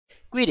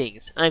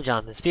Greetings, I'm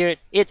Jonathan Spirit,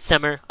 it's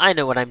summer, I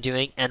know what I'm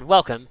doing, and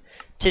welcome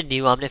to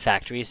new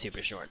Omnifactory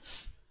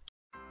Supershorts.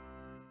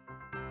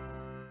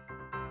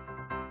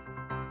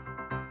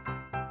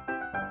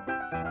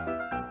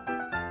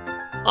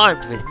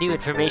 Armed with new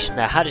information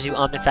about how to do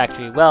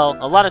Omnifactory well,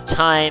 a lot of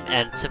time,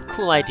 and some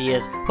cool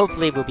ideas,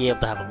 hopefully we'll be able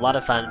to have a lot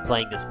of fun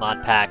playing this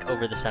mod pack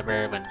over the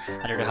summer when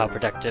I don't know how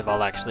productive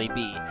I'll actually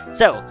be.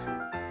 So,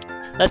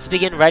 let's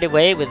begin right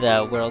away with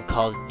a world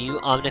called New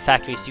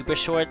Omnifactory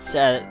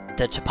Supershorts.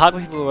 The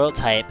topography world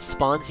type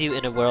spawns you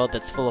in a world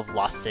that's full of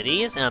lost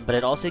cities, but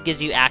it also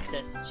gives you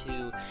access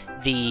to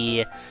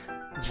the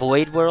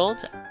Void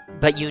world.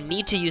 But you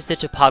need to use the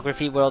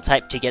topography world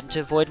type to get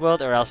into Void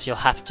world, or else you'll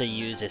have to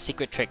use a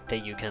secret trick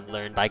that you can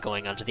learn by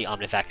going onto the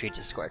Omnifactory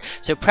Discord.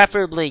 So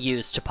preferably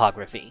use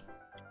topography.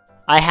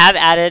 I have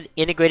added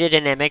integrated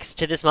dynamics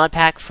to this mod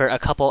pack for a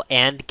couple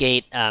AND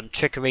gate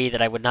trickery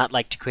that I would not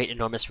like to create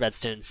enormous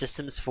redstone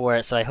systems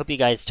for, so I hope you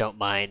guys don't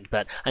mind,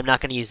 but I'm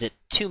not going to use it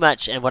too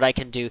much, and what I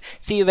can do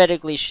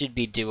theoretically should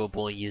be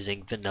doable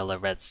using vanilla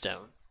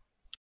redstone.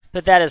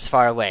 But that is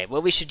far away.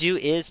 What we should do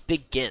is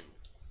begin.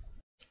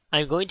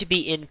 I'm going to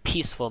be in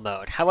peaceful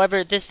mode.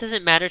 However, this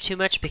doesn't matter too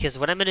much because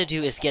what I'm going to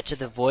do is get to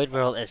the Void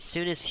world as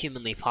soon as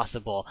humanly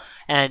possible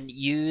and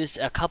use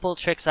a couple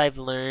tricks I've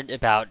learned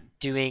about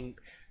doing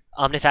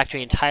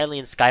Omnifactory entirely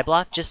in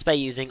skyblock just by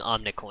using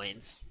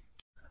Omnicoins.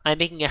 I'm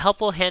making a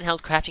helpful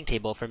handheld crafting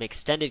table from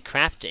extended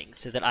crafting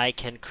so that I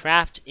can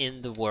craft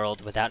in the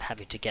world without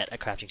having to get a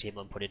crafting table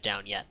and put it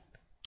down yet.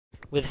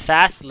 With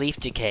fast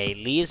leaf decay,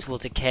 leaves will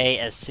decay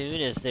as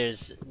soon as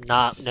there's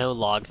no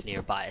logs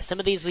nearby. Some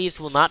of these leaves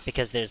will not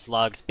because there's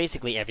logs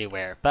basically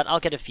everywhere, but I'll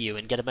get a few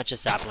and get a bunch of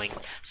saplings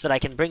so that I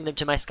can bring them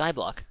to my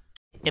skyblock.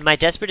 In my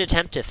desperate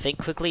attempt to think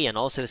quickly and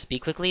also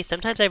speak quickly,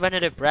 sometimes I run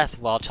out of breath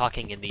while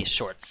talking in these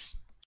shorts.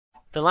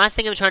 The last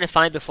thing I'm trying to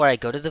find before I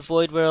go to the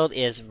Void world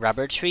is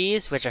rubber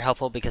trees, which are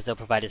helpful because they'll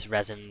provide us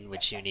resin,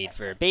 which you need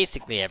for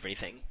basically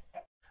everything.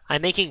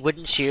 I'm making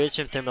wooden shears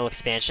from thermal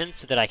expansion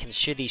so that I can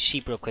shear these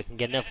sheep real quick and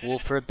get enough wool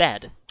for a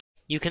bed.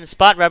 You can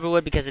spot rubber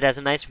wood because it has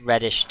a nice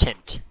reddish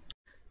tint.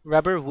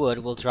 Rubber wood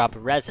will drop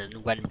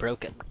resin when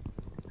broken.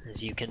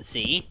 As you can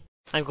see,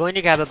 I'm going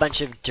to grab a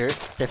bunch of dirt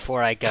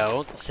before I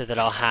go so that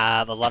I'll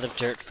have a lot of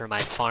dirt for my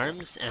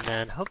farms, and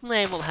then hopefully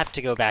I won't have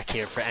to go back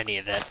here for any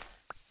of it.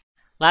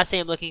 Lastly,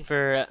 I'm looking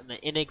for an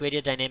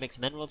integrated dynamics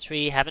mineral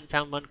tree. Haven't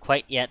found one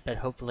quite yet, but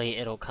hopefully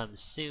it'll come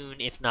soon.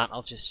 If not,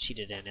 I'll just cheat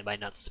it in. It might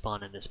not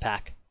spawn in this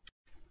pack.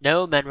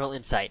 No mineral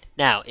in sight.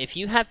 Now, if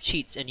you have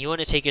cheats and you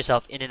want to take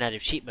yourself in and out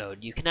of cheat mode,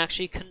 you can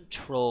actually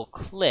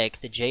control-click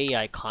the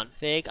JEI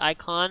config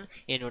icon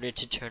in order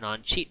to turn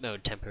on cheat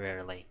mode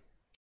temporarily.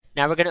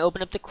 Now we're going to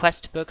open up the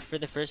quest book for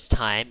the first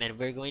time, and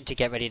we're going to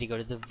get ready to go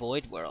to the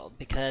Void world,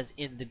 because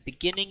in the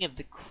beginning of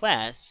the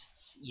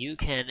quests, you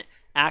can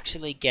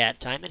actually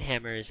get diamond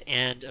hammers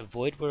and a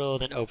Void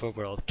world and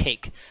overworld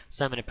cake.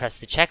 So I'm going to press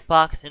the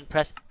checkbox and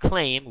press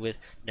claim with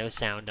no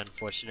sound,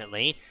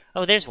 unfortunately.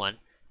 Oh, there's one.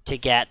 To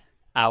get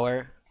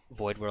our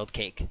Void world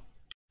cake.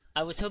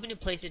 I was hoping to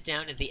place it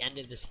down at the end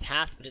of this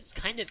path, but it's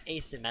kind of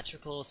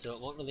asymmetrical, so it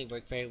won't really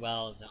work very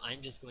well, so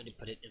I'm just going to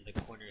put it in the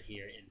corner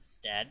here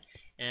instead,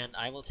 and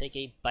I will take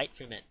a bite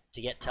from it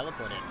to get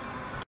teleported.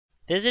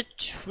 There's a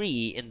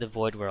tree in the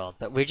Void world,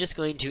 but we're just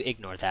going to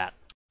ignore that.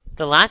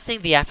 The last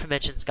thing the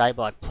aforementioned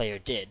skyblock player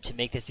did to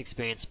make this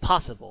experience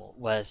possible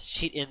was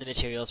cheat in the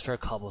materials for a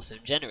cobblestone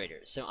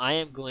generator. So I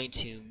am going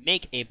to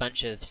make a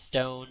bunch of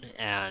stone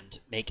and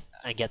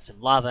get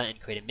some lava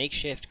and create a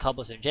makeshift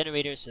cobblestone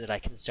generator so that I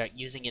can start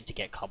using it to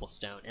get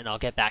cobblestone, and I'll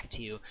get back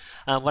to you.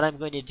 What I'm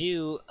going to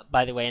do,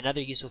 by the way,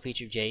 another useful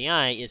feature of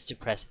JEI is to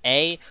press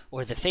A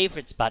or the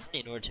favorites button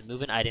in order to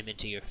move an item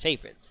into your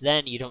favorites.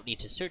 Then you don't need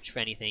to search for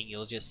anything,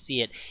 you'll just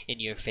see it in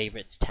your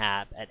favorites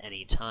tab at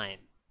any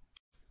time.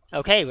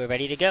 Okay, we're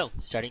ready to go,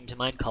 starting to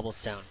mine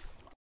cobblestone.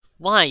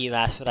 Why, you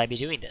ask, would I be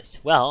doing this?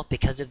 Well,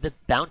 because of the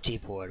bounty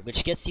board,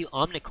 which gets you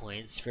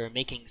omnicoins for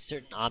making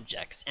certain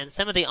objects, and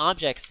some of the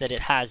objects that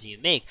it has you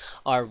make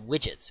are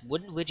widgets.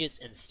 Wooden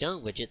widgets and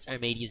stone widgets are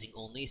made using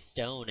only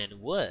stone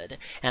and wood,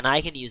 and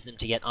I can use them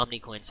to get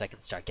omnicoins so I can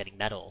start getting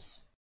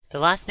metals. The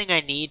last thing I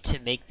need to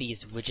make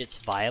these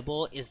widgets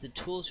viable is the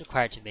tools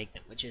required to make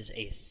them, which is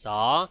a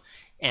saw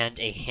and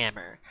a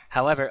hammer.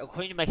 However,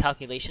 according to my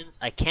calculations,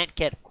 I can't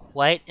get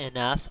quite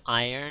enough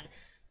iron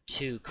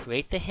to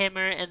create the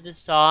hammer and the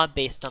saw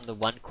based on the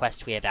one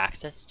quest we have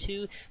access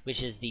to,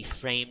 which is the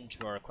frame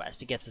drawer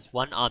quest. It gets us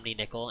 1 omni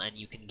nickel, and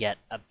you can get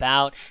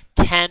about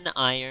 10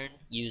 iron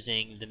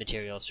using the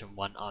materials from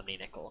 1 omni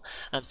nickel.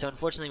 So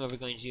unfortunately what we're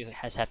going to do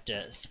is have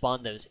to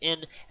spawn those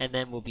in, and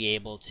then we'll be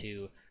able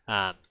to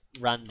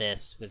run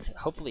this with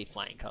hopefully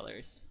flying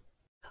colors.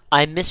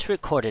 I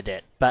misrecorded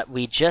it, but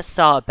we just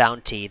saw a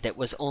bounty that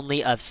was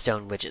only of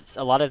stone widgets.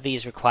 A lot of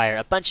these require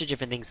a bunch of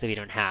different things that we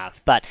don't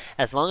have, but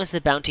as long as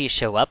the bounties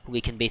show up,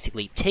 we can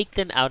basically take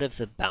them out of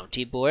the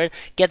bounty board,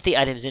 get the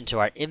items into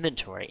our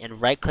inventory,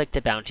 and right-click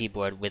the bounty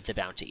board with the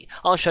bounty.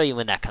 I'll show you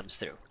when that comes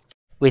through.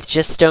 With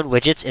just stone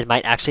widgets, it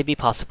might actually be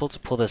possible to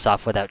pull this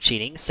off without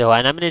cheating, so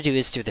what I'm going to do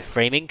is do the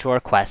framing drawer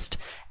quest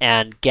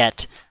and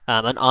get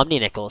an Omni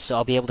nickel, so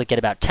I'll be able to get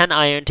about 10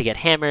 iron to get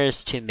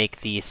hammers to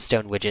make these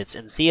stone widgets,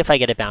 and see if I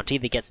get a bounty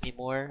that gets me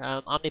more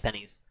Omni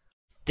pennies.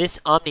 This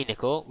Omni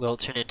nickel will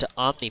turn into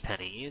Omni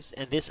pennies,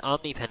 and this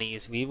Omni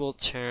pennies we will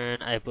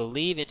turn, I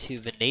believe, into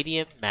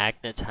vanadium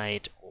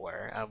magnetite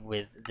ore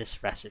with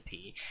this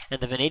recipe. And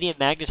the vanadium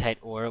magnetite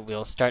ore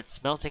will start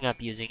smelting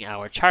up using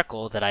our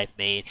charcoal that I've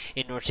made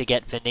in order to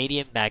get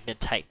vanadium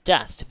magnetite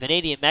dust.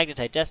 Vanadium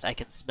magnetite dust I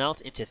can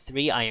smelt into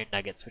 3 iron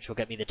nuggets, which will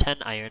get me the 10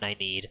 iron I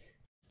need.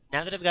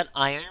 Now that I've got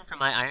iron from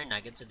my iron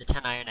nuggets, or the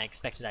 10 iron I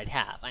expected I'd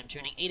have, I'm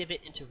turning 8 of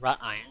it into wrought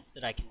iron so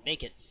that I can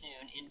make it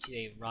soon into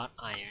a wrought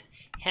iron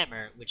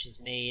hammer, which is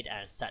made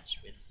as such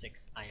with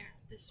 6 iron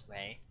this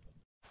way,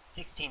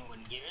 16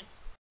 wooden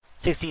gears,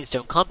 16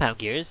 stone compound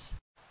gears,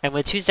 and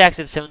with 2 stacks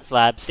of stone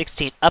slabs,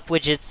 16 up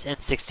widgets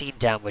and 16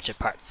 down widget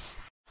parts.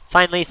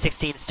 Finally,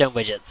 16 stone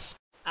widgets.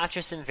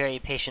 After some very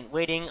patient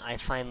waiting, I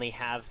finally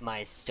have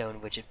my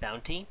stone widget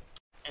bounty.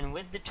 And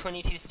with the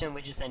 22 stone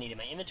widgets I need in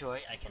my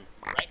inventory, I can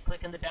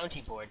right-click on the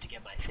bounty board to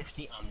get my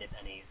 50 Omni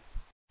pennies.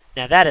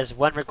 Now that is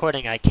one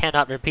recording I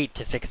cannot repeat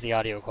to fix the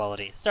audio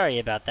quality. Sorry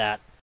about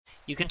that.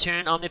 You can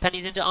turn Omni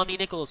pennies into Omni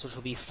nickels, which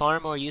will be far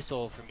more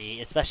useful for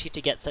me, especially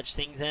to get such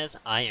things as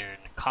iron,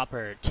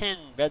 copper, tin,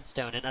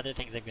 redstone, and other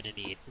things I'm going to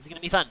need. This is going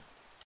to be fun.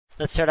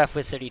 Let's start off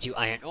with 32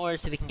 iron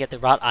ores so we can get the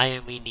wrought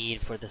iron we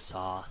need for the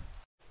saw.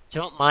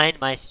 Don't mind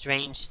my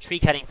strange tree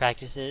cutting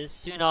practices.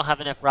 Soon I'll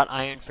have enough wrought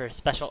iron for a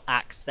special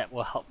axe that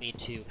will help me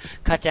to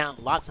cut down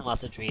lots and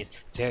lots of trees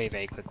very,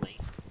 very quickly.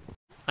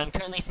 I'm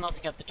currently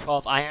smelting up the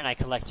 12 iron I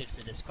collected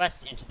for this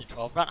quest into the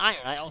 12 wrought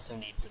iron I also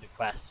need for the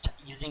quest.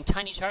 Using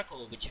tiny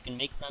charcoal, which you can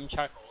make from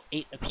charcoal,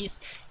 8 a piece,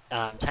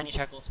 tiny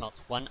charcoal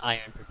smelts 1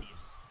 iron per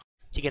piece.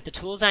 To get the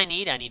tools I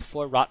need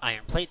 4 wrought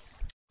iron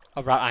plates,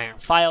 a wrought iron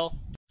file,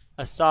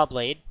 a saw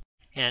blade,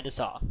 and a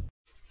saw.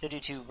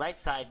 32 right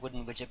side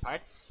wooden widget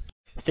parts,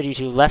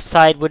 32 left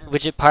side wooden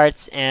widget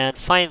parts, and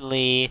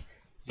finally,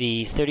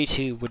 the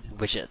 32 wooden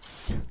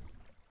widgets.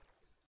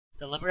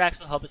 The lumber axe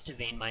will help us to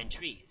vein mine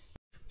trees.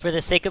 For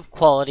the sake of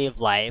quality of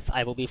life,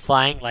 I will be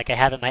flying like I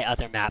have in my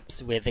other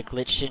maps with a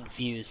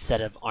glitch-infused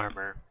set of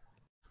armor.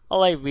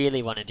 All I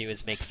really want to do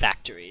is make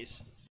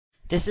factories.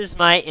 This is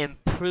my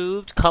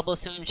improved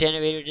cobblestone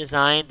generator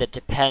design that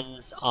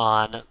depends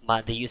on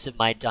the use of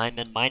my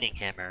diamond mining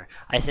hammer.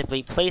 I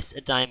simply place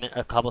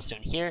a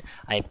cobblestone here,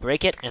 I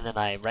break it, and then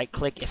I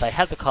right-click if I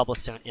have the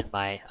cobblestone in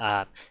my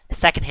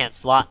second-hand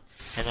slot,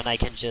 and then I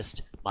can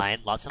just mine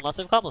lots and lots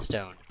of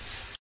cobblestone.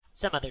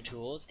 Some other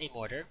tools, a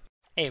mortar,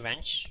 a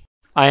wrench,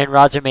 iron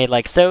rods are made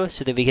like so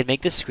that we can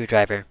make this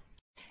screwdriver,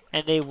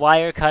 and a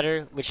wire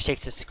cutter, which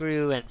takes a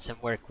screw and some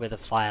work with a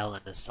file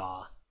and a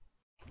saw.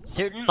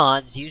 Certain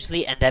mods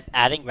usually end up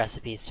adding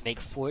recipes to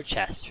make 4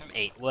 chests from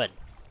 8 wood.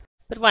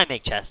 But why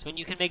make chests when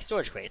you can make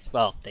storage crates?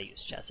 Well, they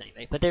use chests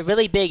anyway, but they're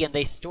really big and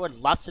they store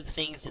lots of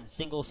things in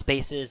single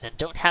spaces and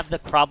don't have the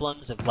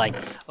problems of like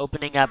not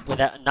opening up with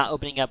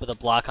a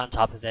block on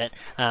top of it.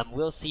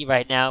 We'll see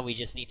right now. We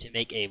just need to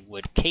make a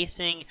wood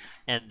casing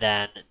and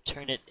then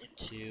turn it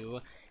into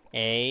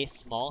a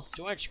small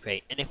storage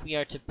crate. And if we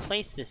are to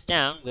place this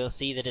down, we'll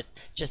see that it's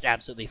just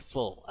absolutely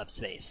full of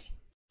space.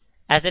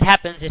 As it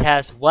happens, it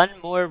has 1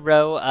 more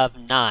row of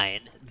 9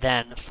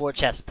 than 4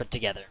 chests put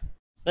together.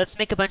 Let's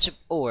make a bunch of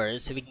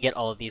ores so we can get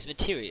all of these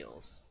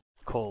materials.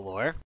 Coal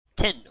ore,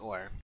 tin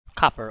ore,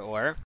 copper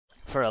ore,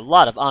 for a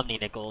lot of Omni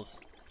nickels,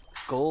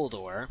 gold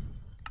ore,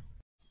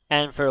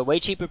 and for a way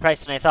cheaper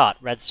price than I thought,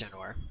 redstone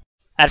ore.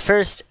 At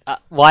first,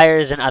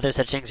 wires and other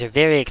such things are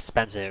very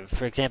expensive.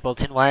 For example,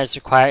 tin wires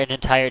require an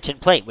entire tin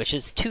plate, which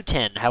is 2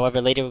 tin. However,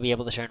 later we'll be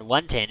able to turn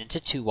 1 tin into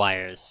 2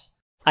 wires.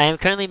 I am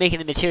currently making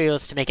the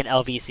materials to make an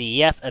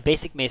LVCEF, a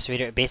basic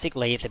macerator, a basic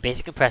lathe, a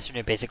basic compressor, and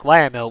a basic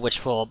wire mill,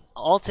 which will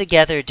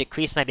altogether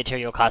decrease my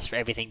material costs for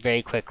everything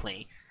very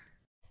quickly.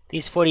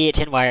 These 48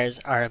 tin wires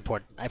are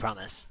important, I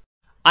promise.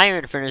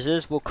 Iron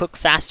furnaces will cook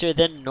faster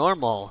than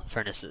normal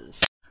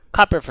furnaces.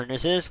 Copper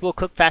furnaces will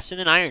cook faster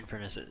than iron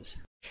furnaces.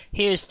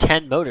 Here's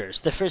 10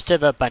 motors, the first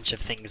of a bunch of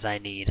things I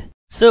need.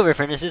 Silver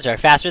furnaces are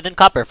faster than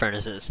copper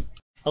furnaces.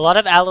 A lot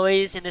of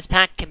alloys in this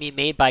pack can be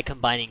made by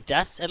combining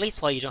dust, at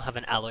least while you don't have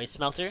an alloy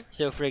smelter.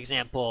 So for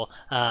example,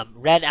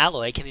 red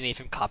alloy can be made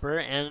from copper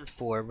and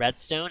for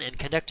redstone, and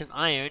conductive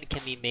iron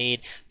can be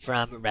made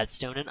from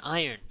redstone and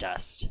iron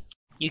dust.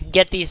 You can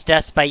get these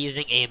dusts by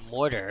using a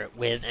mortar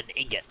with an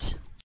ingot.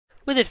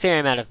 With a fair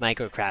amount of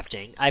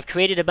microcrafting, I've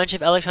created a bunch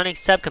of electronic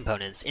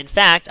subcomponents. In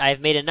fact, I've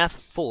made enough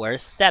for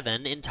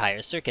 7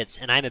 entire circuits,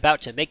 and I'm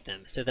about to make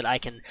them so that I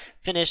can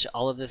finish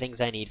all of the things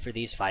I need for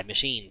these 5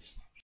 machines.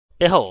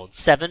 Behold,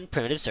 7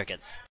 primitive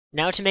circuits.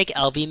 Now to make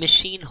LV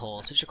machine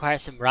holes, which require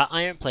some wrought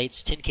iron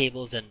plates, tin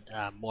cables, and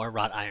more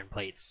wrought iron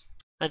plates.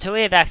 Until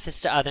we have access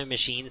to other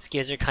machines,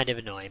 gears are kind of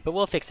annoying, but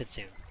we'll fix it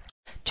soon.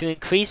 To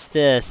increase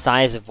the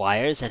size of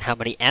wires and how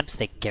many amps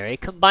they can carry,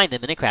 combine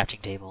them in a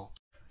crafting table.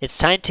 It's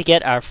time to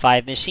get our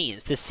 5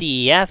 machines, the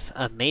CEF,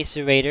 a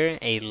macerator,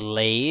 a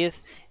lathe,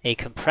 a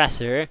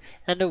compressor,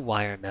 and a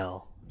wire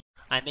mill.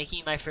 I'm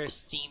making my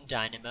first steam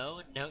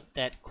dynamo. Note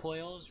that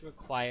coils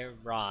require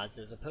rods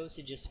as opposed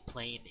to just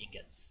plain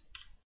ingots.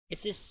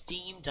 It's a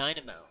steam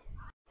dynamo.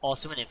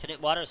 Also an infinite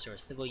water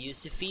source that we'll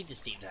use to feed the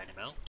steam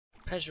dynamo.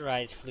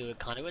 Pressurized fluid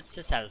conduits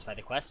to satisfy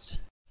the quest.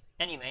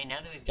 Anyway,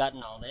 now that we've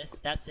gotten all this,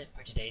 that's it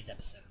for today's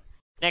episode.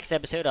 Next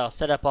episode, I'll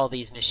set up all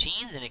these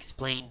machines and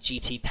explain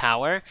GT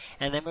power,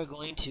 and then we're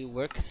going to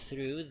work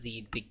through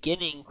the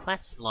beginning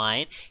quest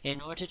line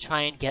in order to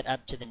try and get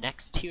up to the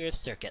next tier of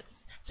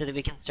circuits, so that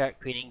we can start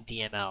creating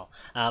DML.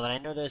 And I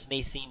know those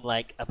may seem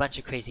like a bunch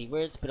of crazy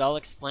words, but I'll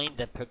explain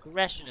the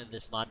progression of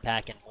this mod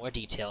pack in more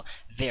detail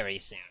very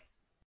soon.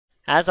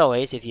 As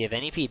always, if you have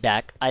any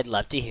feedback, I'd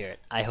love to hear it.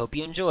 I hope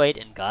you enjoyed,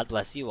 and God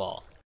bless you all.